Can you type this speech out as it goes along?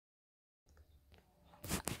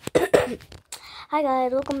Hi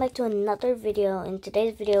guys, welcome back to another video. In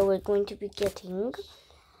today's video, we're going to be getting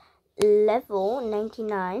level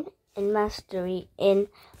 99 in mastery in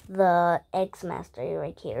the eggs mastery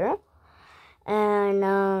right here.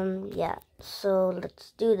 And yeah, so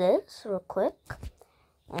let's do this real quick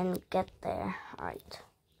and get there. Alright.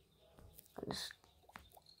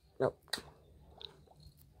 Nope.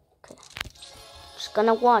 Okay. Just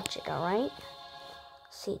gonna watch it, alright?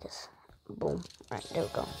 See this. Boom. Alright, there we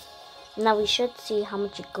go. Now we should see how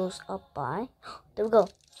much it goes up by. There we go.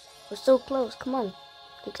 We're so close. Come on.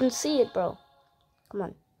 You can see it, bro. Come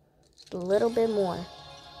on. Just a little bit more.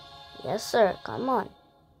 Yes, sir. Come on.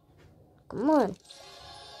 Come on.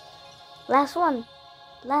 Last one.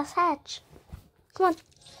 Last hatch. Come on.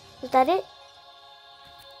 Is that it?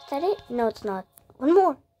 Is that it? No, it's not. One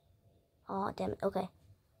more. Oh, damn it. Okay.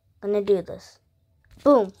 Gonna do this.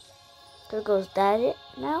 Boom. There goes. That it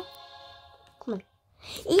now? Come on.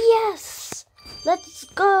 Yes! Let's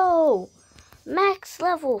go! Max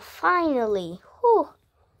level, finally. Whew.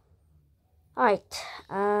 Alright,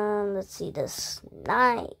 let's see this.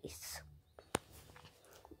 Nice.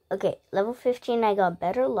 Okay, level 15, I got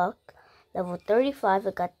better luck. Level 35,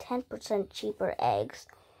 I got 10% cheaper eggs.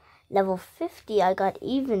 Level 50, I got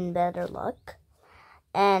even better luck.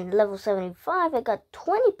 And level 75, I got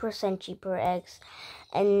 20% cheaper eggs.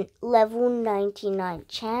 And level 99,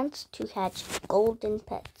 chance to hatch golden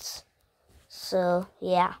pets. So,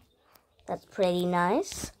 yeah, that's pretty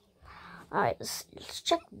nice. Alright, let's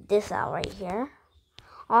check this out right here.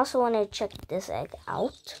 Also want to check this egg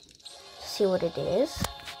out to see what it is.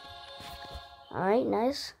 Alright,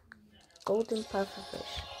 nice. Golden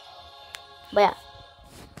pufferfish. But yeah,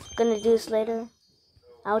 gonna do this later.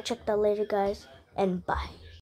 I'll check that later, guys. And bye.